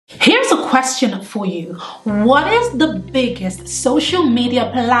Here's a question for you. What is the biggest social media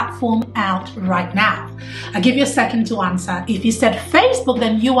platform out right now? I'll give you a second to answer. If you said Facebook,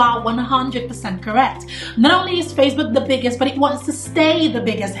 then you are 100% correct. Not only is Facebook the biggest, but it wants to stay the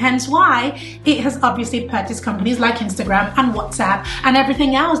biggest. Hence why it has obviously purchased companies like Instagram and WhatsApp and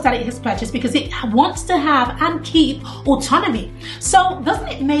everything else that it has purchased because it wants to have and keep autonomy. So doesn't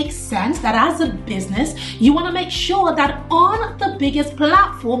it make sense that as a business, you want to make sure that on the biggest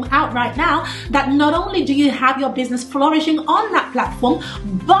platform out right now, that not only do you have your business flourishing on that platform,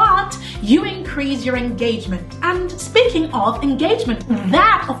 but you increase your engagement. And speaking of engagement,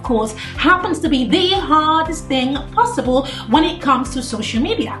 that of course happens to be the hardest thing possible when it comes to social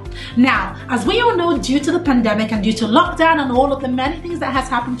media. Now, as we all know, due to the pandemic and due to lockdown and all of the many things that has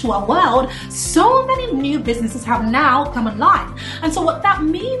happened to our world, so many new businesses have now come online. And so what that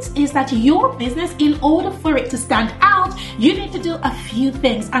means is that your business, in order for it to stand out, you need to do a few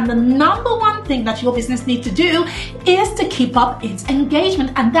things. And the number one thing that your business needs to do is to keep up its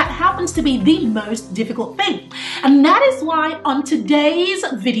engagement. And that happens to be the most difficult thing. And that is why on today's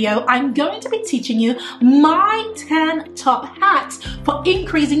video, I'm going to be teaching you my 10 top hacks for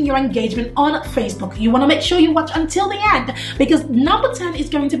increasing your engagement on Facebook. You want to make sure you watch until the end, because number 10 is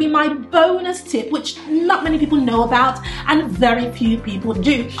going to be my bonus tip, which not many people know about and very few people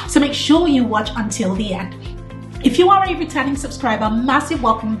do. So make sure you watch until the end. If you are a returning subscriber, massive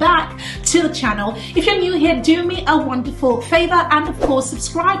welcome back to the channel. If you're new here, do me a wonderful favor and of course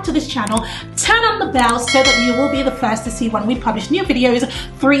subscribe to this channel, turn on the bell so that you will be the first to see when we publish new videos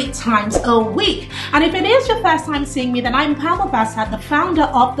 3 times a week. And if it is your first time seeing me, then I'm Obasa, the founder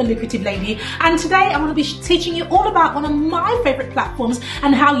of The Lucrative Lady, and today I'm going to be teaching you all about one of my favorite platforms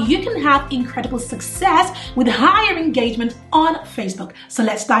and how you can have incredible success with higher engagement on Facebook. So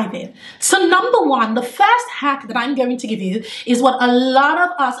let's dive in. So number 1, the first hack that I'm going to give you is what a lot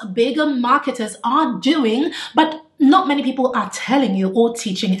of us bigger marketers are doing, but not many people are telling you or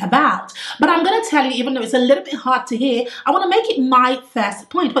teaching about. But I'm going to tell you, even though it's a little bit hard to hear, I want to make it my first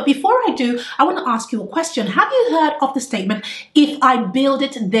point. But before I do, I want to ask you a question. Have you heard of the statement, if I build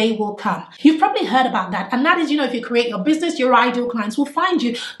it, they will come? You've probably heard about that. And that is, if you create your business, your ideal clients will find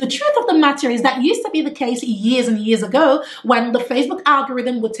you. The truth of the matter is that used to be the case years and years ago when the Facebook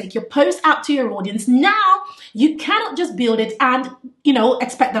algorithm would take your post out to your audience. Now, you cannot just build it and,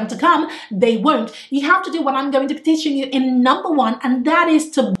 expect them to come. They won't. You have to do what I'm going to be teaching you in number 1, and that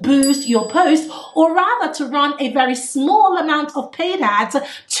is to boost your post, or rather to run a very small amount of paid ads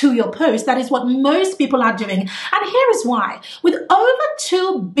to your post. That is what most people are doing. And here is why. With over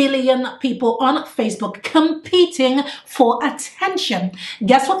 2 billion people on Facebook competing for attention,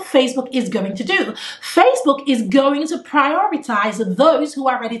 guess what Facebook is going to do? Facebook is going to prioritize those who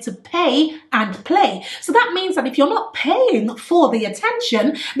are ready to pay and play. So that means that if you're not paying for the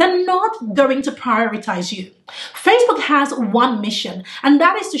attention, they're not going to prioritize you. Facebook has one mission, and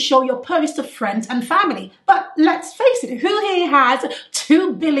that is to show your post to friends and family. But let's face it, who here has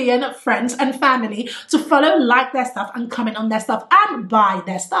 2 billion friends and family to follow, like their stuff and comment on their stuff and buy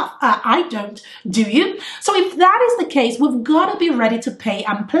their stuff? I don't. Do you? So if that is the case, we've got to be ready to pay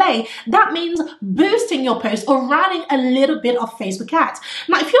and play. That means boosting your post or running a little bit of Facebook ads.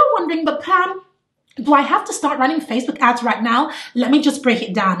 Now, if you're wondering, but Pam, do I have to start running Facebook ads right now? Let me just break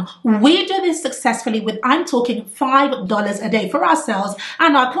it down. We do this successfully with, I'm talking $5 a day for ourselves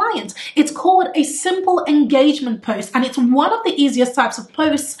and our clients. It's called a simple engagement post, and it's one of the easiest types of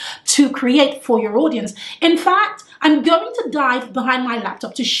posts to create for your audience. In fact, I'm going to dive behind my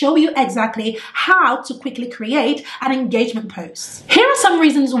laptop to show you exactly how to quickly create an engagement post. Here are some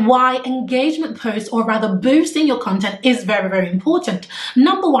reasons why engagement posts, or rather boosting your content, is very, very important.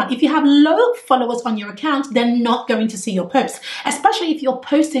 Number 1, if you have low followers on your account, they're not going to see your posts, especially if you're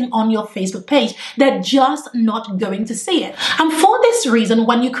posting on your Facebook page. They're just not going to see it. And for this reason,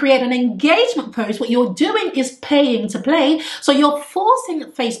 when you create an engagement post, what you're doing is paying to play. So you're forcing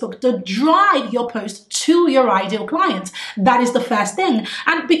Facebook to drive your post to your ideal clients. That is the first thing.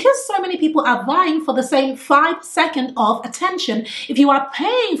 And because so many people are vying for the same 5 seconds of attention, if you are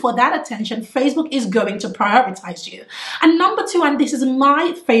paying for that attention, Facebook is going to prioritize you. And number 2, and this is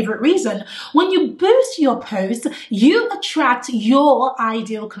my favorite reason, when you boost your post, you attract your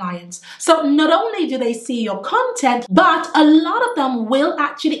ideal clients. So not only do they see your content, but a lot of them will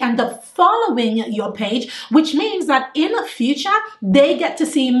actually end up following your page, which means that in the future, they get to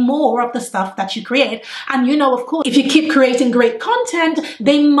see more of the stuff that you create. And of course, people, if you keep creating great content,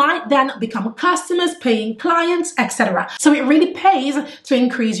 they might then become customers, paying clients, etc. So it really pays to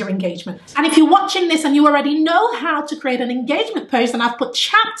increase your engagement. And if you're watching this and you already know how to create an engagement post, and I've put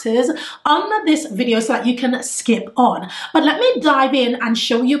chapters under this video so that you can skip on. But let me dive in and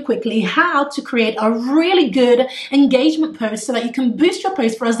show you quickly how to create a really good engagement post so that you can boost your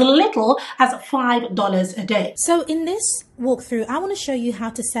post for as little as $5 a day. So in this walkthrough, I want to show you how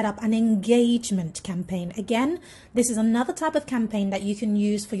to set up an engagement campaign. Again, this is another type of campaign that you can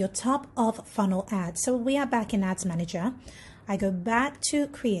use for your top of funnel ads. So we are back in Ads Manager. I go back to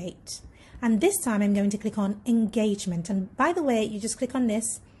create, and this time I'm going to click on engagement. And by the way, you just click on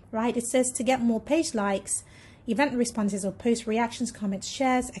this, right? It says to get more page likes, event responses, or post reactions, comments,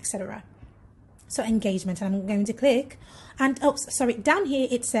 shares, etc. So engagement, and I'm going to click, and oh, sorry, down here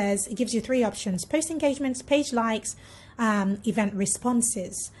it says, it gives you three options: post engagements, page likes, event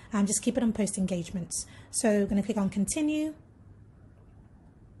responses. Just keep it on post engagements. So I'm going to click on continue,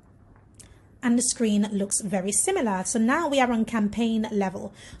 and the screen looks very similar. So now we are on campaign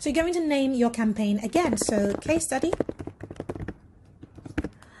level. So you're going to name your campaign again. So case study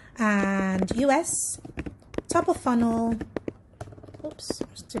and US top of funnel. Oops,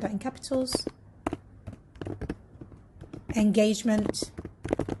 let's do that in capitals. Engagement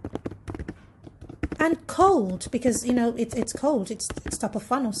and cold, because you know it's cold, it's top of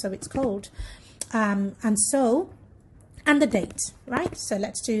funnel, so it's cold, and the date, right? So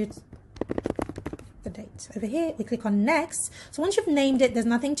let's do the date over here. We click on next. So once you've named it, there's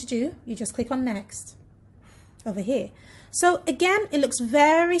nothing to do, you just click on next over here. So again, it looks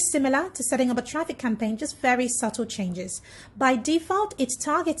very similar to setting up a traffic campaign, just very subtle changes. By default, it's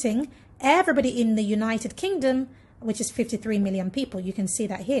targeting everybody in the United Kingdom, which is 53 million people. You can see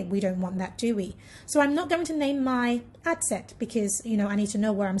that here. We don't want that, do we? So I'm not going to name my ad set because, you know, I need to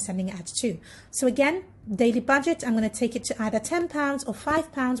know where I'm sending ads to. So again, daily budget, I'm going to take it to either £10 or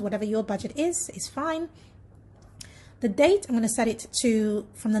 £5, whatever your budget is fine. The date, I'm going to set it to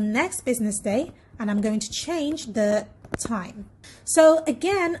from the next business day, and I'm going to change the time. So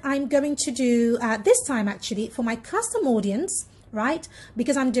again, I'm going to do this time actually for my custom audience, right?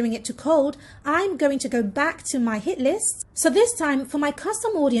 Because I'm doing it to cold, I'm going to go back to my hit list. So this time for my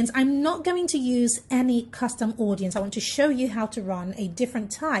custom audience, I'm not going to use any custom audience. I want to show you how to run a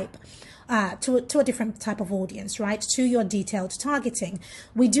different type to a different type of audience, right? To your detailed targeting.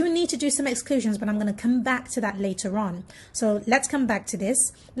 We do need to do some exclusions, but I'm going to come back to that later on. So let's come back to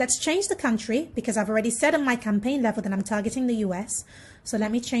this. Let's change the country because I've already said on my campaign level that I'm targeting the US. So let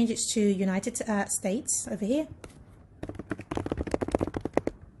me change it to United States over here.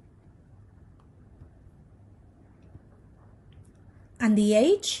 And the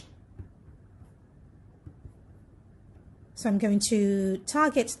age, so I'm going to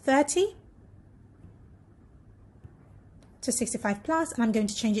target 30 to 65 plus, and I'm going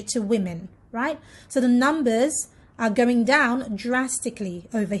to change it to women, right? So the numbers are going down drastically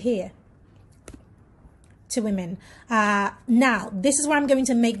over here to women. Now, this is where I'm going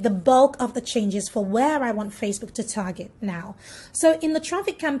to make the bulk of the changes for where I want Facebook to target now. So in the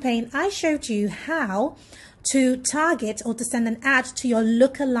traffic campaign, I showed you how to target or to send an ad to your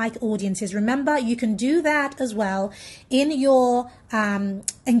lookalike audiences. Remember, you can do that as well in your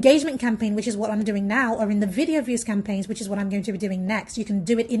engagement campaign, which is what I'm doing now, or in the video views campaigns, which is what I'm going to be doing next. You can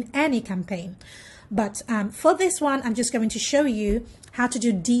do it in any campaign. But for this one, I'm just going to show you how to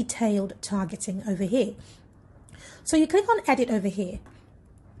do detailed targeting over here. So you click on edit over here,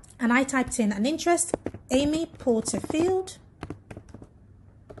 and I typed in an interest, Amy Porterfield,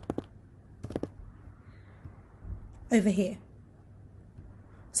 over here.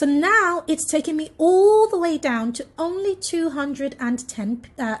 So now it's taking me all the way down to only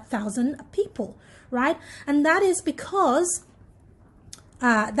 210,000 people, right? And that is because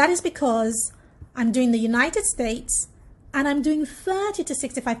I'm doing the United States, and I'm doing 30 to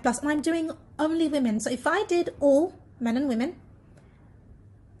 65 plus, and I'm doing only women. So if I did all men and women,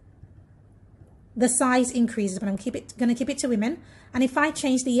 the size increases, but I'm going to keep it to women. And if I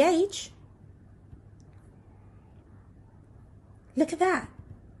change the age, look at that.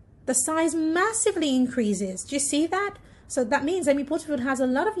 The size massively increases. Do you see that? So that means Amy Porterfield has a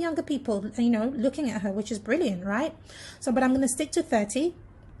lot of younger people, you know, looking at her, which is brilliant, right? So, but I'm going to stick to 30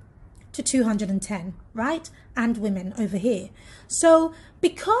 to 210, right? And women over here. So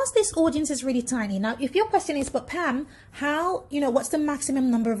because this audience is really tiny. Now, if your question is, but Pam, how, you know, what's the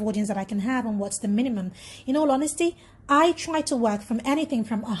maximum number of audience that I can have and what's the minimum? In all honesty, I try to work from anything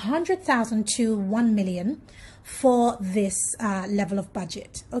from 100,000 to 1 million for this level of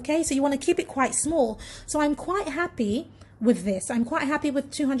budget. Okay, so you want to keep it quite small. So I'm quite happy with this. I'm quite happy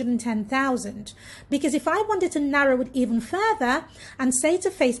with 210,000, because if I wanted to narrow it even further and say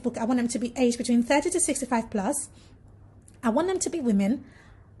to Facebook, I want them to be aged between 30 to 65 plus, I want them to be women,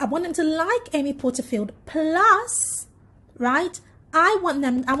 I want them to like Amy Porterfield plus, right? I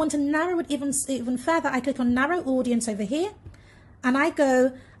want to narrow it even further. I click on narrow audience over here, and I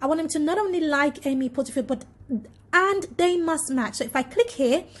want them to not only like Amy Porterfield, and they must match. So if I click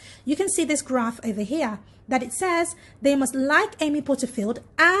here, you can see this graph over here that it says they must like Amy Porterfield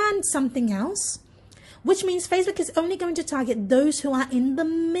and something else, which means Facebook is only going to target those who are in the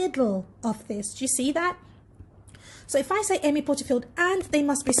middle of this. Do you see that? So if I say Amy Porterfield and they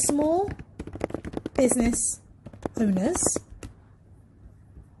must be small business owners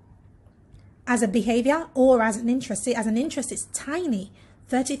as a behavior or as an interest. See, as an interest, it's tiny,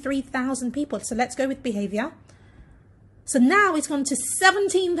 33,000 people. So let's go with behavior. So now it's gone to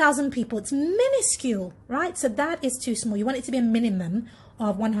 17,000 people. It's minuscule, right? So that is too small. You want it to be a minimum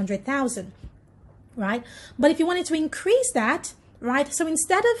of 100,000, right? But if you wanted to increase that, right? So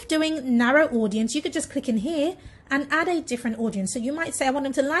instead of doing narrow audience, you could just click in here and add a different audience. So you might say, I want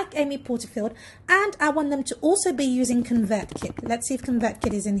them to like Amy Porterfield, and I want them to also be using ConvertKit. Let's see if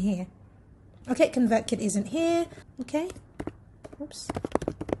ConvertKit is in here. Okay, ConvertKit isn't here. Okay. Oops.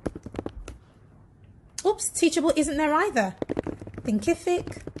 Oops, Teachable isn't there either.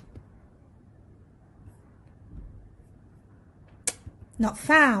 Thinkific. Not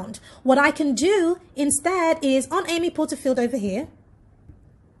found. What I can do instead is on Amy Porterfield over here,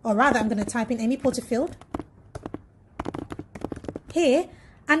 or rather I'm going to type in Amy Porterfield here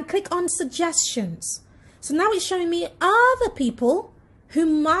and click on suggestions. So now it's showing me other people who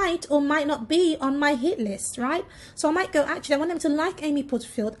might or might not be on my hit list, right? So I might go, actually, I want them to like Amy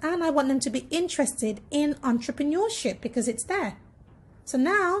Porterfield and I want them to be interested in entrepreneurship because it's there. So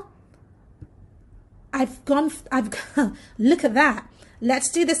now I've look at that.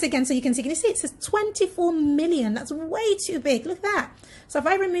 Let's do this again so you can see. Can you see it says 24 million? That's way too big. Look at that. So if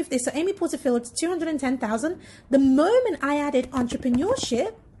I remove this, so Amy Porterfield, 210,000. The moment I added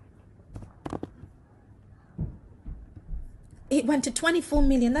entrepreneurship, it went to 24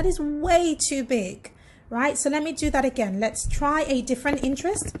 million. That is way too big, right? So let me do that again. Let's try a different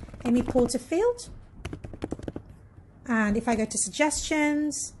interest, Amy Porterfield. And if I go to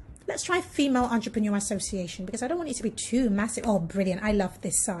suggestions, let's try Female Entrepreneur Association because I don't want it to be too massive. Oh, brilliant. I love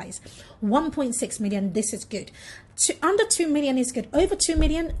this size. 1.6 million. This is good. Under 2 million is good. Over 2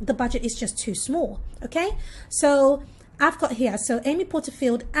 million, the budget is just too small. Okay. So I've got here. So Amy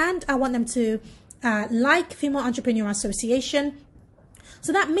Porterfield, and I want them to like Female Entrepreneur Association.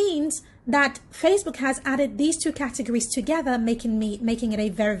 So that means that Facebook has added these two categories together, making it a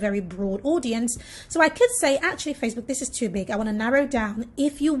very, very broad audience. So I could say, actually, Facebook, this is too big. I want to narrow down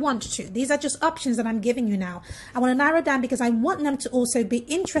if you want to. These are just options that I'm giving you now. I want to narrow down because I want them to also be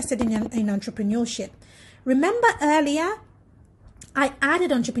interested in entrepreneurship. Remember earlier, I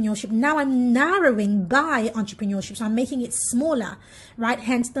added entrepreneurship. Now I'm narrowing by entrepreneurship. So I'm making it smaller, right?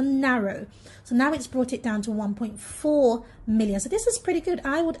 Hence the narrow. So now it's brought it down to 1.4 million. So this is pretty good.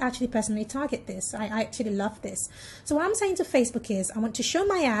 I would actually personally target this. I actually love this. So what I'm saying to Facebook is I want to show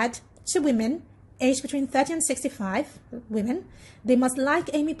my ad to women aged between 30 and 65 women. They must like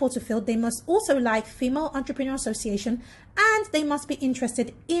Amy Porterfield. They must also like Female Entrepreneur Association, and they must be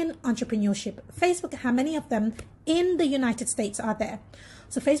interested in entrepreneurship. Facebook, how many of them in the United States are there?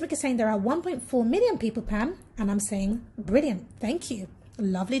 So Facebook is saying there are 1.4 million people, Pam, and I'm saying, brilliant, thank you.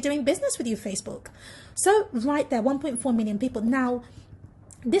 Lovely doing business with you, Facebook. So right there, 1.4 million people. Now,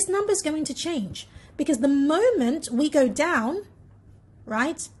 this number is going to change because the moment we go down,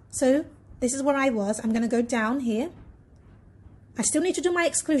 right? So this is where I was. I'm going to go down here. I still need to do my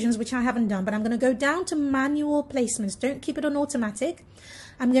exclusions, which I haven't done, but I'm going to go down to manual placements. Don't keep it on automatic.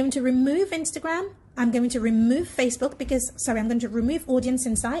 I'm going to remove Instagram. I'm going to remove Facebook because, sorry, I'm going to remove audience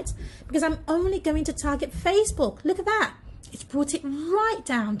insights because I'm only going to target Facebook. Look at that. It's brought it right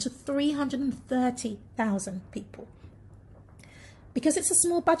down to 330,000 people. Because it's a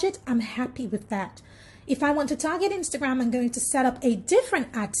small budget, I'm happy with that. If I want to target Instagram, I'm going to set up a different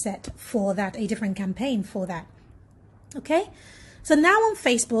ad set for that, a different campaign for that. Okay, so now on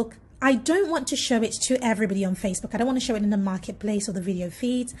Facebook, I don't want to show it to everybody on Facebook. I don't want to show it in the marketplace or the video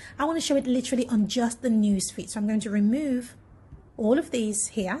feeds. I want to show it literally on just the news feed. So I'm going to remove all of these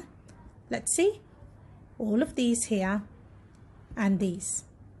here. Let's see, all of these here and these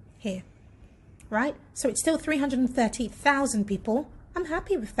here, right? So it's still 330,000 people. I'm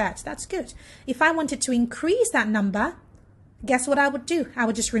happy with that. That's good. If I wanted to increase that number, guess what I would do? I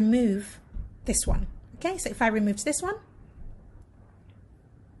would just remove this one. Okay, so if I removed this one,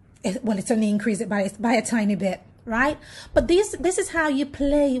 well, it's only increased it by a tiny bit. right? But this is how you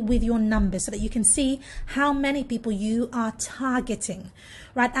play with your numbers so that you can see how many people you are targeting,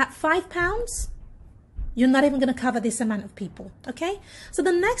 right? At £5, you're not even going to cover this amount of people, okay? So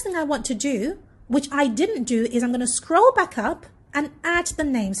the next thing I want to do, which I didn't do, is I'm going to scroll back up and add the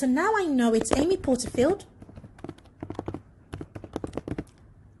name. So now I know it's Amy Porterfield.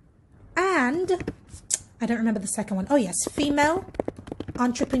 And I don't remember the second one. Oh yes, Female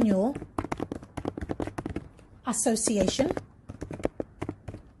Entrepreneur Association,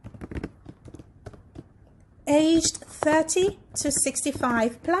 aged 30 to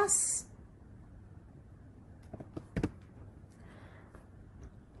 65 plus,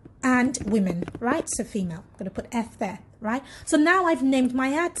 and women, right? So female, I'm going to put F there, right? So now I've named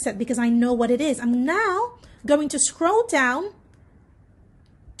my ad set because I know what it is. I'm now going to scroll down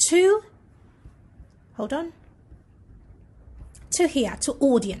to, hold on, to here, to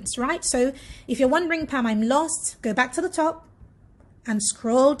audience, right? So if you're wondering, Pam, I'm lost, go back to the top and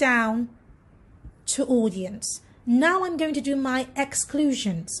scroll down to audience. Now I'm going to do my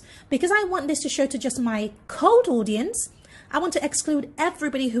exclusions. Because I want this to show to just my cold audience, I want to exclude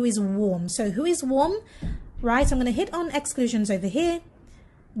everybody who is warm. So who is warm, right? I'm going to hit on exclusions over here.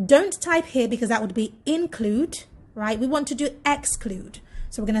 Don't type here because that would be include, right? We want to do exclude.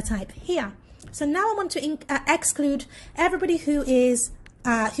 So we're going to type here. So now I want to exclude everybody who is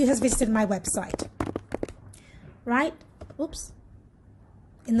who has visited my website, right? Oops.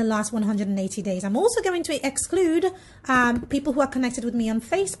 In the last 180 days. I'm also going to exclude people who are connected with me on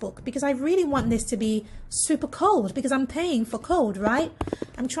Facebook because I really want this to be super cold because I'm paying for cold, right?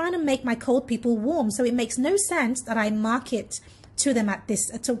 I'm trying to make my cold people warm. So it makes no sense that I market to them at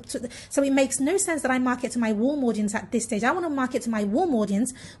this. So it makes no sense that I market to my warm audience at this stage. I want to market to my warm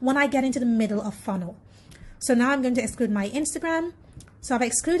audience when I get into the middle of funnel. So now I'm going to exclude my Instagram. So I've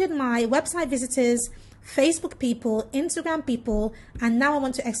excluded my website visitors, Facebook people, Instagram people, and now I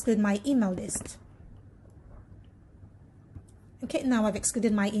want to exclude my email list. Okay, now I've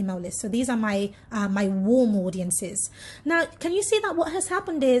excluded my email list. So these are my my warm audiences. Now, can you see that what has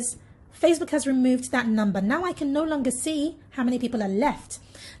happened is Facebook has removed that number. Now I can no longer see how many people are left.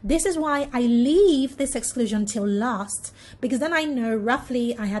 This is why I leave this exclusion till last, because then I know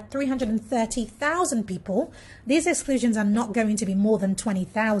roughly I had 330,000 people. These exclusions are not going to be more than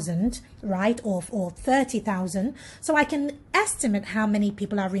 20,000, right? Or 30,000. So I can estimate how many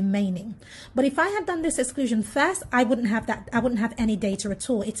people are remaining. But if I had done this exclusion first, I wouldn't have that. I wouldn't have any data at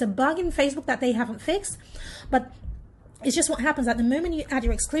all. It's a bug in Facebook that they haven't fixed, but it's just what happens at the moment you add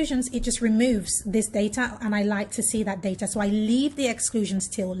your exclusions, it just removes this data, and I like to see that data. So I leave the exclusions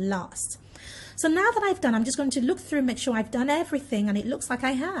till last. So now that I've done, I'm just going to look through, make sure I've done everything, and it looks like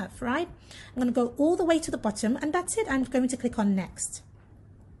I have, right? I'm going to go all the way to the bottom, and that's it. I'm going to click on next.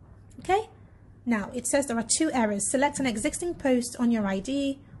 Okay. Now it says there are two errors. Select an existing post on your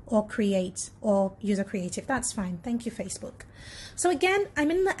ID or create or user creative. That's fine. Thank you, Facebook. So again, I'm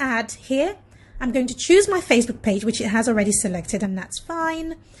in the ad here. I'm going to choose my Facebook page, which it has already selected, and that's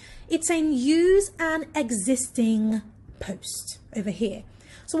fine. It's saying use an existing post over here.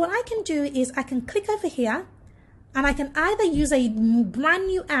 So what I can do is I can click over here and I can either use a brand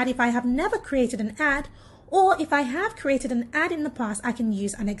new ad if I have never created an ad, or if I have created an ad in the past, I can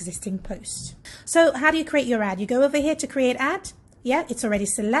use an existing post. So how do you create your ad? You go over here to create ad. Yeah, it's already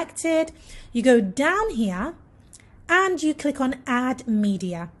selected. You go down here and you click on add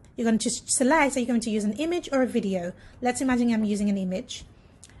media. You're going to select, are you going to use an image or a video? Let's imagine I'm using an image.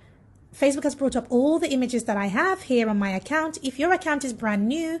 Facebook has brought up all the images that I have here on my account. If your account is brand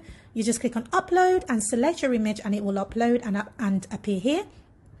new, you just click on upload and select your image and it will upload and appear here.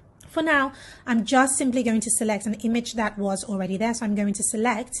 For now, I'm just simply going to select an image that was already there. So I'm going to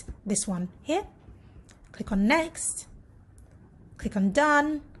select this one here. Click on next. Click on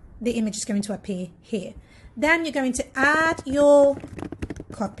done. The image is going to appear here. Then you're going to add your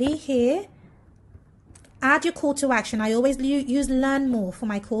copy here, add your call to action. I always use learn more for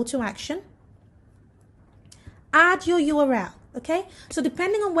my call to action. Add your URL. Okay, so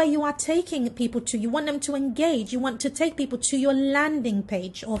depending on where you are taking people to, you want them to engage, you want to take people to your landing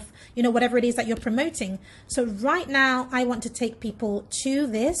page of, you know, whatever it is that you're promoting. So right now I want to take people to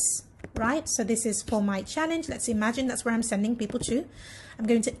this, right? So this is for my challenge. Let's imagine that's where I'm sending people to. I'm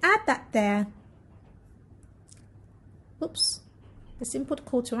going to add that there. Oops. This input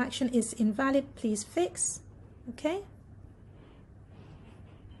call to action is invalid. Please fix. Okay.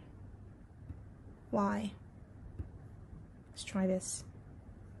 Why? Let's try this.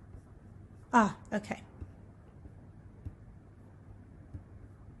 Ah, okay.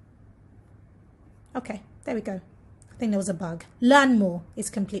 Okay, there we go. I think there was a bug. Learn more is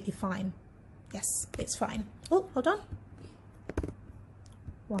completely fine. Yes, it's fine. Oh, hold on.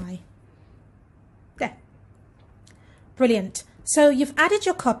 Why? There. Brilliant. So you've added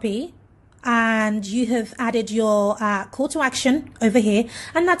your copy and you have added your call to action over here,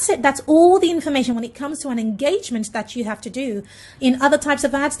 and that's it. That's all the information when it comes to an engagement that you have to do. In other types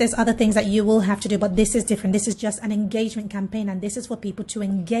of ads, there's other things that you will have to do, but this is different. This is just an engagement campaign, and this is for people to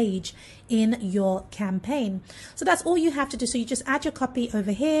engage in your campaign. So that's all you have to do. So you just add your copy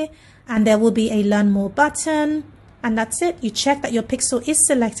over here, and there will be a learn more button, and that's it. You check that your pixel is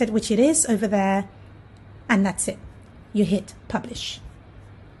selected, which it is over there, and that's it. You hit publish.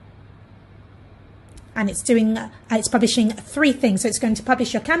 And it's doing, it's publishing 3 things. So it's going to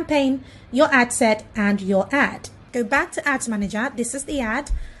publish your campaign, your ad set, and your ad. Go back to Ads Manager. This is the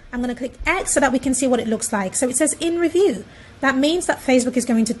ad. I'm going to click X so that we can see what it looks like. So it says in review. That means that Facebook is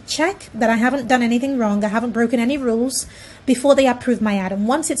going to check that I haven't done anything wrong. I haven't broken any rules before they approve my ad. And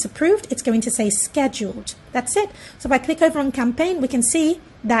once it's approved, it's going to say scheduled. That's it. So if I click over on campaign, we can see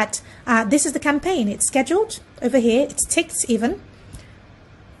that this is the campaign. It's scheduled over here. It's ticked even.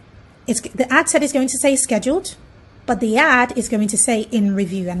 The ad set is going to say scheduled, but the ad is going to say in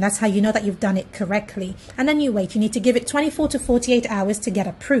review, and that's how you know that you've done it correctly. And then you wait. You need to give it 24 to 48 hours to get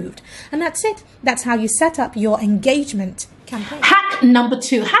approved. And that's it. That's how you set up your engagement campaign. Hack number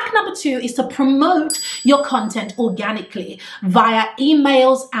 2. Hack number 2 is to promote your content organically via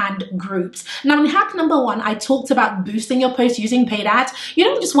emails and groups. Now in hack number 1, I talked about boosting your post using paid ads. You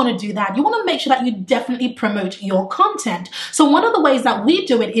don't just want to do that. You want to make sure that you definitely promote your content. So one of the ways that we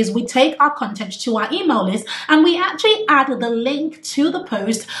do it is we take our content to our email list and we actually add the link to the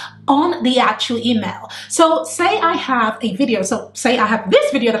post on the actual email. So say I have a video. So say I have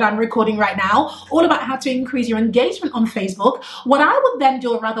this video that I'm recording right now, all about how to increase your engagement on Facebook. What I would then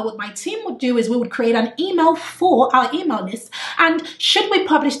do, or rather what my team would do, is we would create an email for our email list. And should we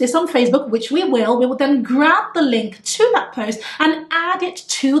publish this on Facebook, which we will, we would then grab the link to that post and add it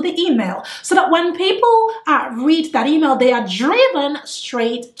to the email so that when people read that email, they are driven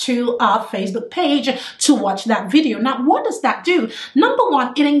straight to our Facebook page to watch that video. Now, what does that do? Number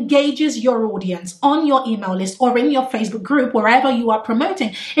 1, it engages your audience on your email list or in your Facebook group, wherever you are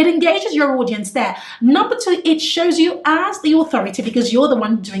promoting. It engages your audience there. Number 2, it shows you as the authority because you're the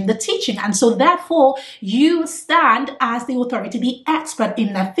one doing the teaching, and so therefore you stand as the authority, the expert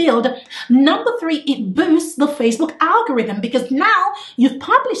in that field. Number 3, it boosts the Facebook algorithm because now you've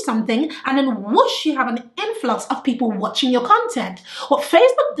published something and then whoosh, you have an influx of people watching your content. What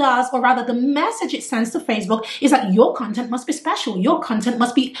Facebook does, or rather the message it sends to Facebook, is that your content must be special. Your content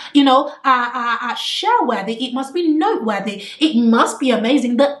must be, share worthy. It must be noteworthy. It must be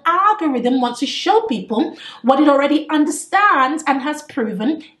amazing. The algorithm wants to show people what it already understands and has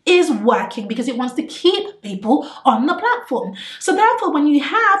proven is working because it wants to keep people on the platform. So therefore, when you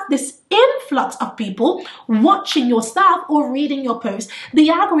have this influx of people watching your stuff or reading your post, the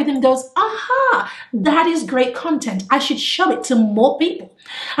algorithm goes, aha, that is great content. I should show it to more people.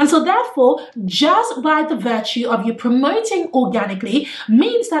 And so therefore, just by the virtue of you promoting organically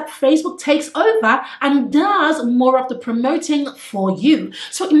means that Facebook takes over and does more of the promoting for you.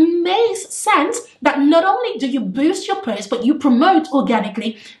 So it makes sense that not only do you boost your post, but you promote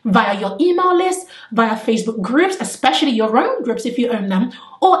organically via your email list, via Facebook groups, especially your own groups if you own them,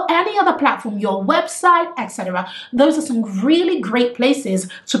 or any other platform, your website, etc. Those are some really great places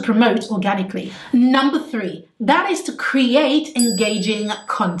to promote organically. Number 3, that is to create engaging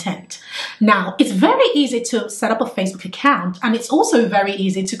content. Now, it's very easy to set up a Facebook account, and it's also very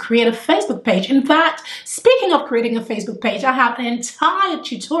easy to create a Facebook page. In fact, speaking of creating a Facebook page, I have an entire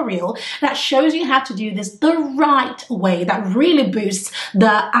tutorial that shows you how to do this the right way that really boosts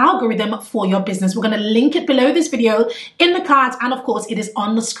the algorithm for your business. We're going to link it below this video in the cards, and of course, it is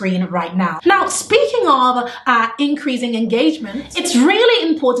on the screen right now. Now, speaking of increasing engagement, it's really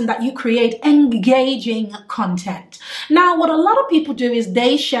important that you create engaging content. Now, what a lot of people do is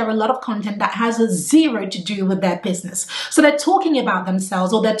they share a lot of content that has zero to do with their business. So they're talking about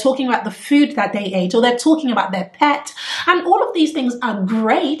themselves, or they're talking about the food that they ate, or they're talking about their pet. And all of these things are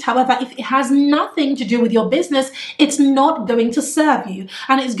great. However, if it has nothing to do with your business, it's not going to serve you.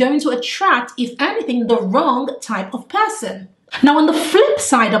 And it's going to attract, if anything, the wrong type of person. Now, on the flip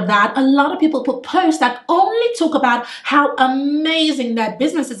side of that, a lot of people put posts that only talk about how amazing their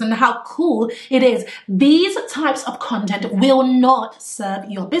business is and how cool it is. These types of content will not serve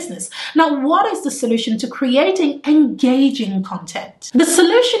your business. Now, what is the solution to creating engaging content? The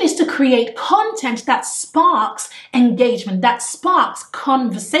solution is to create content that sparks engagement, that sparks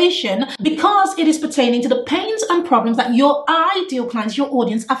conversation, because it is pertaining to the pains and problems that your ideal clients, your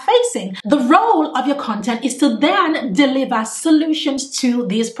audience are facing. The role of your content is to then deliver solutions to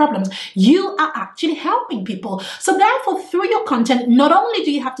these problems. You are actually helping people. So therefore, through your content, not only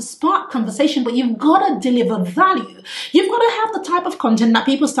do you have to spark conversation, but you've got to deliver value. You've got to have the type of content that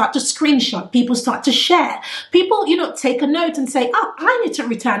people start to screenshot, people start to share, people, take a note and say, oh, I need to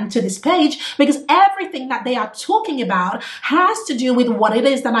return to this page because everything that they are talking about has to do with what it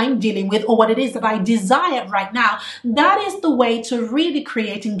is that I'm dealing with or what it is that I desire right now. That is the way to really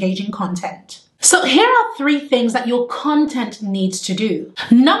create engaging content. So here are 3 things that your content needs to do.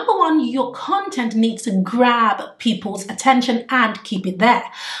 Number 1, your content needs to grab people's attention and keep it there.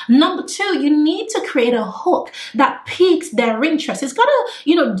 Number 2, you need to create a hook that piques their interest. It's got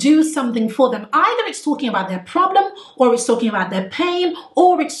to, do something for them. Either it's talking about their problem, or it's talking about their pain,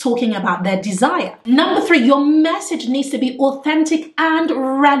 or it's talking about their desire. Number 3, your message needs to be authentic and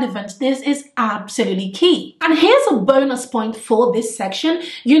relevant. This is absolutely key. And here's a bonus point for this section.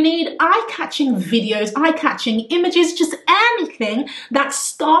 You need eye-catching videos, eye-catching images, just anything that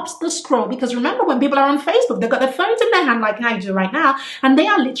stops the scroll. Because remember, when people are on Facebook, they've got their phones in their hand like I do right now, and they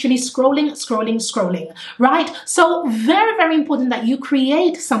are literally scrolling, right? So very, very important that you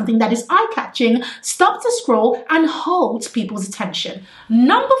create something that is eye-catching, stops the scroll, and holds people's attention.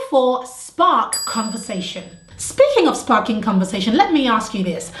 Number 4, spark conversation. Speaking of sparking conversation, let me ask you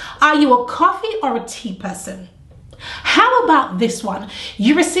this. Are you a coffee or a tea person? How about this one?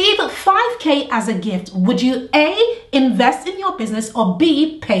 You receive 5K as a gift. Would you A, invest in your business, or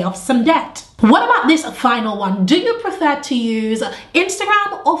B, pay off some debt? What about this final one? Do you prefer to use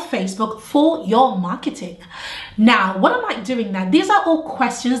Instagram or Facebook for your marketing? Now, what am I doing there? These are all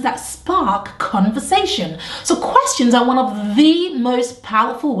questions that spark conversation. So questions are one of the most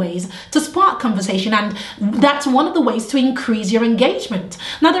powerful ways to spark conversation, and that's one of the ways to increase your engagement.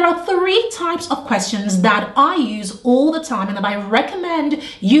 Now, there are 3 types of questions that I use all the time and that I recommend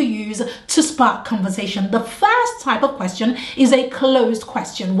you use to spark conversation. The first type of question is a closed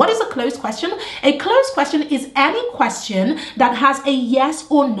question. What is a closed question? A closed question is any question that has a yes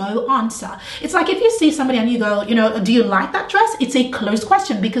or no answer. It's like if you see somebody and you go, do you like that dress? It's a closed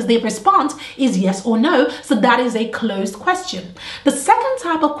question because the response is yes or no. So that is a closed question. The second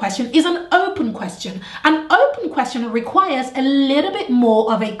type of question is an open question. An open question requires a little bit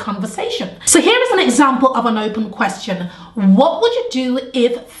more of a conversation. So here is an example of an open question. What would you do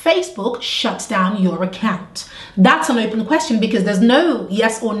if Facebook shuts down your account? That's an open question because there's no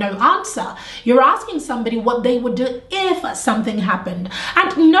yes or no answer. You're asking somebody what they would do if something happened.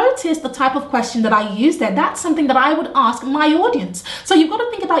 And notice the type of question that I use there. That's something that I would ask my audience. So you've got to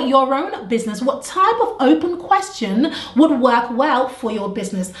think about your own business. What type of open question would work well for your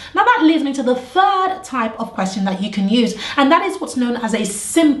business? Now that leads me to the third type of question that you can use, and that is what's known as a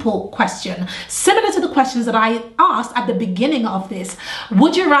simple question. Similar to the questions that I asked at the beginning of this.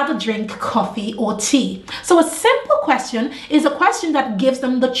 Would you rather drink coffee or tea? So a simple question is a question that gives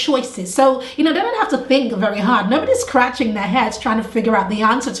them the choices. So, they don't have to think very hard. Nobody's scratching their heads trying to figure out the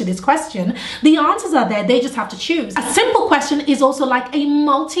answer to this question. The answers are there. They just have to choose. A simple question is also like a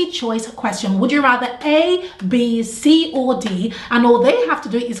multi-choice question. Would you rather A, B, C, or D? And all they have to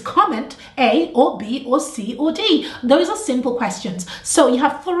do is comment A or B or C or D. Those are simple questions. So you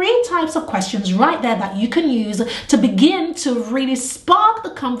have 3 types of questions right there that you can use to begin to really spark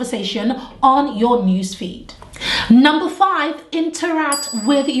the conversation on your newsfeed. Number 5, interact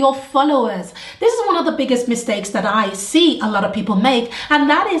with your followers. This is one of the biggest mistakes that I see a lot of people make, and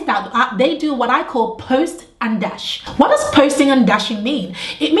that is that they do what I call post and dash. What does posting and dashing mean?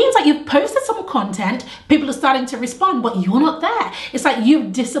 It means that you've posted some content, people are starting to respond, but you're not there. It's like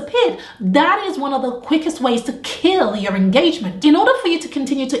you've disappeared. That is one of the quickest ways to kill your engagement. In order for you to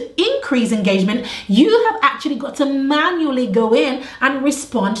continue to increase engagement, you have actually got to manually go in and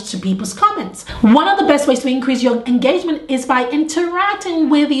respond to people's comments. One of the best ways to increase your engagement is by interacting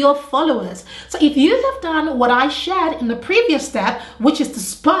with your followers. So if you have done what I shared in the previous step, which is to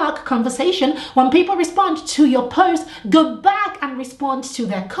spark conversation, when people respond to your post, go back and respond to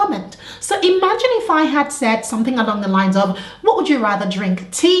their comment. So imagine if I had said something along the lines of, what would you rather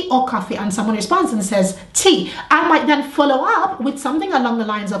drink, tea or coffee? And someone responds and says tea. I might then follow up with something along the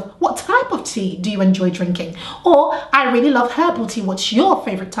lines of, what type of tea do you enjoy drinking? Or I really love herbal tea. What's your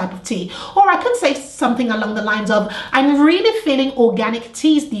favorite type of tea? Or I could say something along the lines of, I'm really feeling organic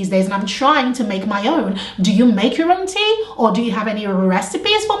teas these days and I'm trying to make my own. Do you make your own tea? Or do you have any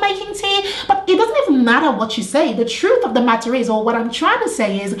recipes for making tea? But it doesn't even matter what you say. The truth of the matter is, or what I'm trying to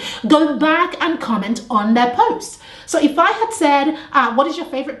say is, go back and comment on their posts. So if I had said, what is your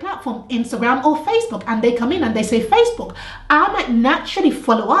favorite platform, Instagram or Facebook? And they come in and they say Facebook, I might naturally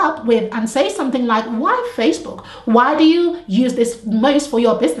follow up with and say something like, why Facebook? Why do you use this most for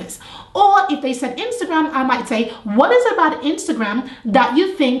your business? Or if they said Instagram, I might say, what is it about Instagram that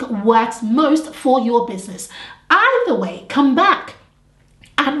you think works most for your business? Either way, come back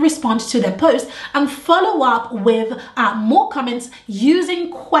and respond to their post and follow up with more comments using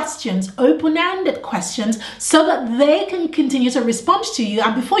questions, open-ended questions, so that they can continue to respond to you.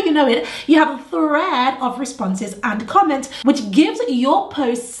 And before you know it, you have a thread of responses and comments, which gives your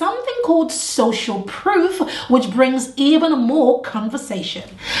post something called social proof, which brings even more conversation.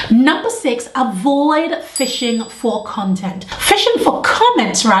 Number 6, avoid fishing for content. Fishing for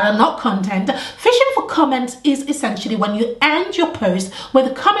comments, rather, not content. Fishing for comments is essentially when you end your post with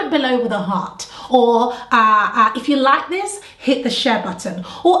a comment below with a heart, or if you like this, hit the share button,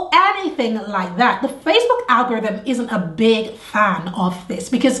 or anything like that. The Facebook algorithm isn't a big fan of this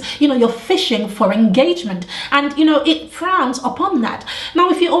because, you know, you're fishing for engagement, and, you know, it frowns upon that. Now,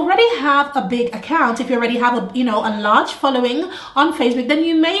 if you already have a big account, if you already have a large following on Facebook, then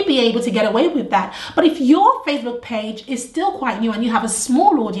you may be able to get away with that. But if your Facebook page is still quite new and you have a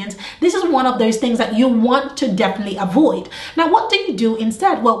small audience, this is one of those things that you want to definitely avoid. Now, what do you do instead?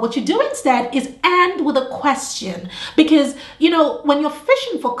 Well, what you do instead is end with a question, because, you know, when you're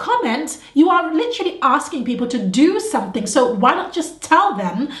fishing for comments, you are literally asking people to do something. So why not just tell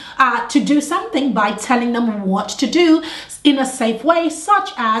them to do something by telling them what to do in a safe way,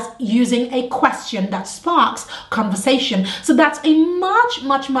 such as using a question that sparks conversation. So that's a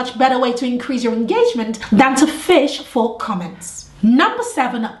much better way to increase your engagement than to fish for comments. Number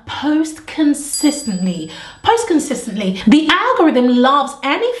 7, post consistently. Post consistently. The algorithm loves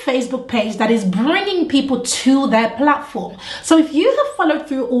any Facebook page that is bringing people to their platform. So if you have followed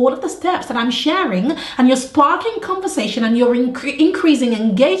through all of the steps that I'm sharing and you're sparking conversation and you're increasing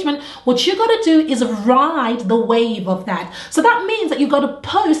engagement, what you got to do is ride the wave of that. So that means that you got to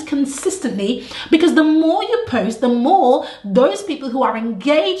post consistently, because the more you post, the more those people who are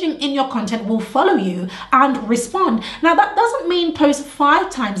engaging in your content will follow you and respond. Now, that doesn't mean post 5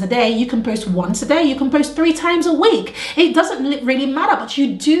 times a day. You can post once a day, you can post 3 times a week. It doesn't really matter, but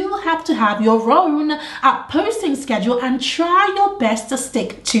you do have to have your own posting schedule and try your best to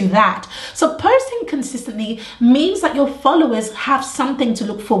stick to that. So posting consistently means that your followers have something to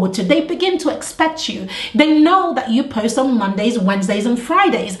look forward to. They begin to expect you. They know that you post on Mondays, Wednesdays, and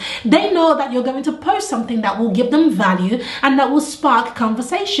Fridays. They know that you're going to post something that will give them value and that will spark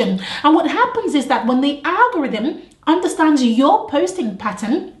conversation. And what happens is that when the algorithm understands your posting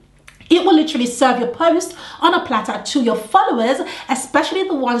pattern, it will literally serve your post on a platter to your followers, especially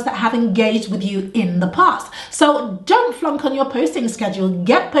the ones that have engaged with you in the past. So don't flunk on your posting schedule.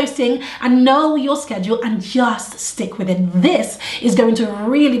 Get posting and know your schedule and just stick with it. This is going to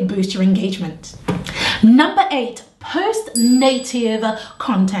really boost your engagement. Number 8, post native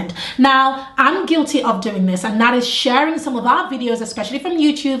content. Now, I'm guilty of doing this, and that is sharing some of our videos, especially from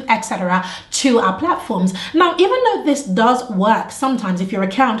YouTube, etc., to our platforms. Now, even though this does work sometimes if your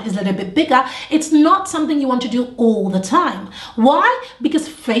account is a little bit bigger, it's not something you want to do all the time. Why? Because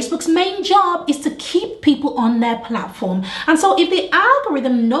Facebook's main job is to keep people on their platform. And so if the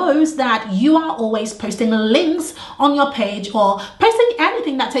algorithm knows that you are always posting links on your page or posting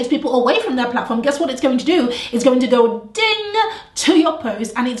anything that takes people away from their platform, guess what it's going to do? It's going to go ding to your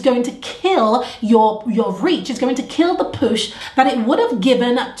post, and it's going to kill your reach. It's going to kill the push that it would have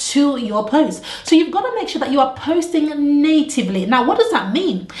given to your post. So you've got to make sure that you are posting natively. Now, what does that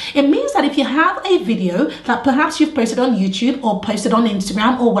mean? It means that if you have a video that perhaps you've posted on YouTube or posted on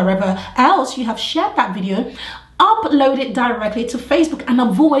Instagram or wherever else you have shared that video, upload it directly to Facebook and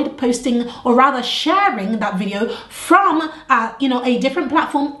avoid posting, or rather sharing, that video from a different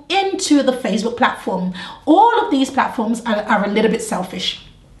platform into the Facebook platform. All of these platforms are a little bit selfish,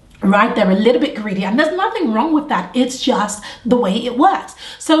 right? They're a little bit greedy, and there's nothing wrong with that. It's just the way it works.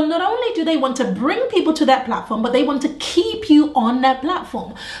 So not only do they want to bring people to their platform, but they want to keep you on their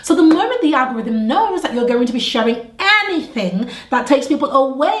platform. So the moment the algorithm knows that you're going to be sharing anything that takes people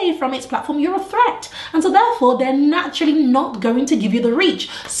away from its platform, you're a threat. And so therefore, they're naturally not going to give you the reach.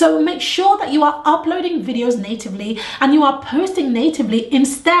 So make sure that you are uploading videos natively and you are posting natively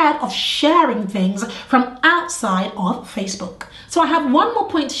instead of sharing things from outside of Facebook. So I have one more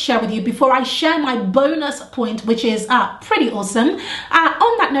point to share with you before I share my bonus point, which is pretty awesome.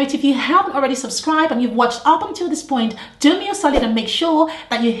 On that note, if you haven't already subscribed and you've watched up until this point, do me a solid and make sure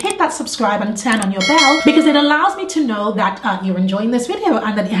that you hit that subscribe and turn on your bell, because it allows me to know that you're enjoying this video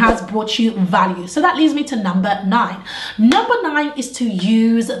and that it has brought you value. So that leads me to number 9. Number 9 is to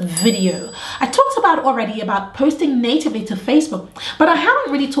use video. I talked already about posting natively to Facebook, but I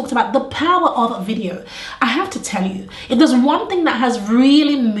haven't really talked about the power of video. I have to tell you, if there's one thing that has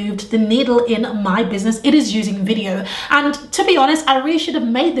really moved the needle in my business, it is using video. And to be honest, I really should have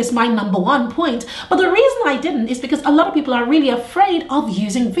made this my number 1 point, but the reason I didn't is because a lot of people are really afraid of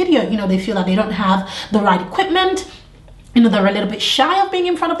using video. You know, they feel that they don't have the right equipment. You know, they're a little bit shy of being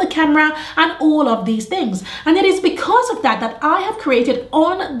in front of the camera and all of these things. And it is because of that that I have created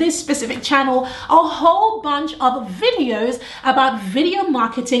on this specific channel a whole bunch of videos about video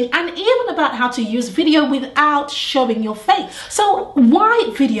marketing and even about how to use video without showing your face. So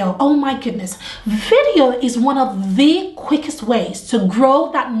why video? Oh my goodness. Video is one of the quickest ways to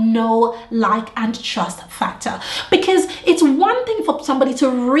grow that know, like, and trust factor. Because it's one thing for somebody to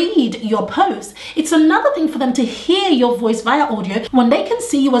read your post. It's another thing for them to hear your voice via audio. When they can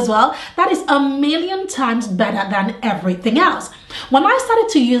see you as well, that is a million times better than everything else. When I started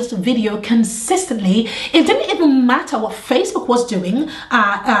to use video consistently, it didn't even matter what Facebook was doing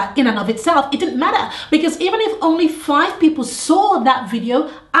in and of itself. It didn't matter, because even if only 5 people saw that video,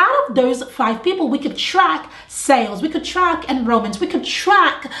 out of those 5 people, we could track sales, we could track enrollments, we could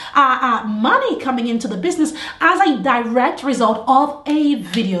track money coming into the business as a direct result of a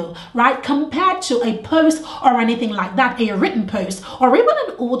video, right? Compared to a post or anything like that, a written post or even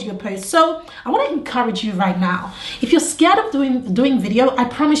an audio post. So I want to encourage you right now, if you're scared of doing video, I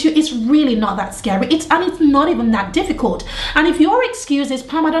promise you it's really not that scary. It's not even that difficult. And if your excuse is,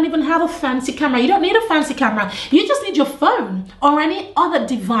 Pam, I don't even have a fancy camera, you don't need a fancy camera. You just need your phone or any other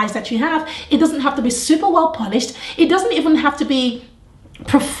device that you have. It doesn't have to be super well polished. It doesn't even have to be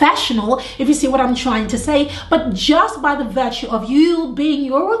professional, if you see what I'm trying to say, but just by the virtue of you being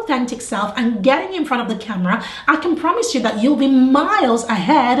your authentic self and getting in front of the camera, I can promise you that you'll be miles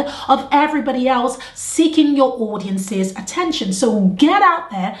ahead of everybody else seeking your audience's attention. So get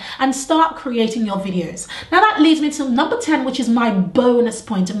out there and start creating your videos. Now that leads me to number 10, which is my bonus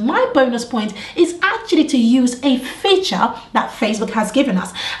point. And my bonus point is actually to use a feature that Facebook has given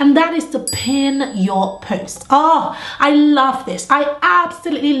us, and that is to pin your post. Oh, I love this. I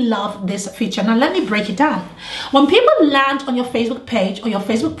absolutely love this feature. Now let me break it down. When people land on your Facebook page or your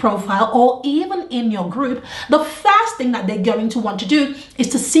Facebook profile or even in your group, the first thing that they're going to want to do is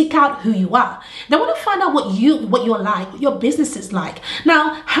to seek out who you are. They want to find out what you're like, what your business is like.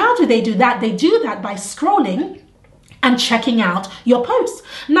 Now, how do they do that? They do that by scrolling and checking out your posts.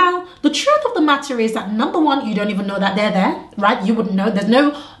 Now, the truth of the matter is that number 1, you don't even know that they're there, right? You wouldn't know. There's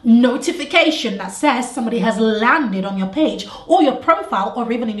no notification that says somebody has landed on your page or your profile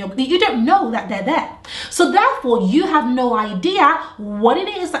or even in your, you don't know that they're there. So therefore, you have no idea what it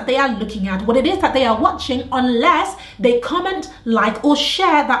is that they are looking at, what it is that they are watching, unless they comment, like, or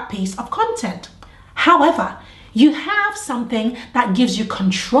share that piece of content. However, you have something that gives you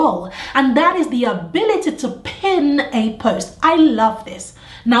control, and that is the ability to pin a post. I love this.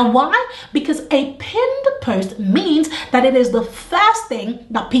 Now, why? Because a pinned post means that it is the first thing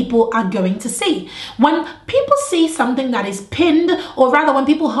that people are going to see. When people see something that is pinned, or rather when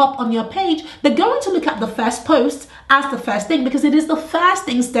people hop on your page, they're going to look at the first post as the first thing, because it is the first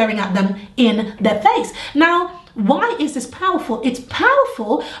thing staring at them in their face. Now, why is this powerful? It's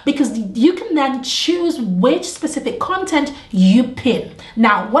powerful because you can then choose which specific content you pin.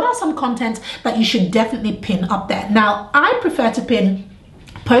 Now, what are some contents that you should definitely pin up there? Now, I prefer to pin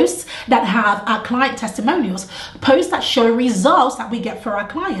posts that have our client testimonials, posts that show results that we get for our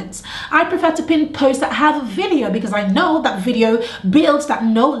clients. I prefer to pin posts that have video because I know that video builds that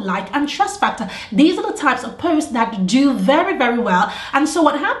know, like, and trust factor. These are the types of posts that do very, very well. And so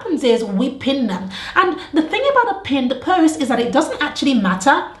what happens is we pin them. And the thing about a pinned post is that it doesn't actually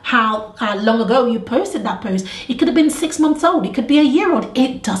matter how long ago you posted that post. It could have been 6 months old. It could be a year old.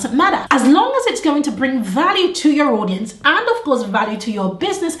 It doesn't matter. As long as it's going to bring value to your audience and of course value to your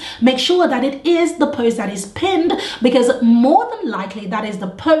business, make sure that it is the post that is pinned, because more than likely that is the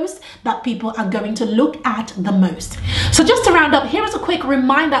post that people are going to look at the most. So just to round up, here is a quick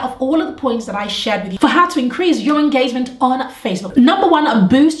reminder of all of the points that I shared with you for how to increase your engagement on Facebook. Number 1,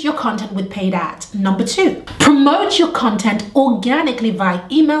 boost your content with paid ads. Number 2, promote your content organically via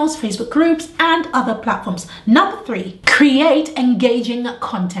emails, Facebook groups, and other platforms. Number 3, create engaging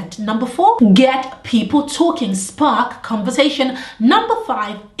content. Number 4, get people talking, spark conversation. Number 5,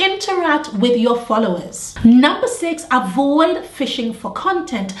 5, interact with your followers. Number 6, avoid fishing for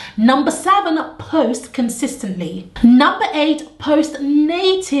content. Number 7, post consistently. Number 8, post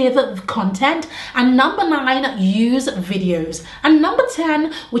native content. And number 9, use videos. And number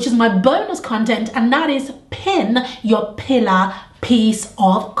 10, which is my bonus content, and that is pin your pillar piece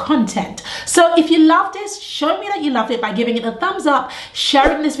of content. So if you love this, show me that you loved it by giving it a thumbs up,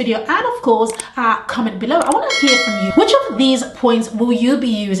 sharing this video, and of course comment below. I want to hear from you. Which of these points will you be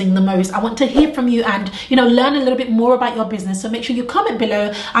using the most? I want to hear from you and learn a little bit more about your business. So make sure you comment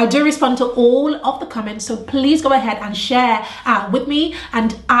below. I do respond to all of the comments, so please go ahead and share with me,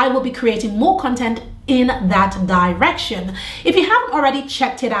 and I will be creating more content in that direction. If you haven't already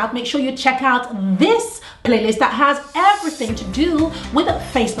checked it out, make sure you check out this playlist that has everything to do with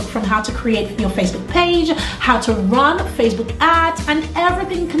Facebook, from how to create your Facebook page, how to run Facebook ads, and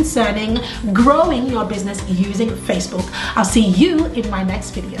everything concerning growing your business using Facebook. I'll see you in my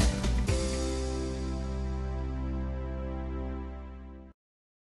next video.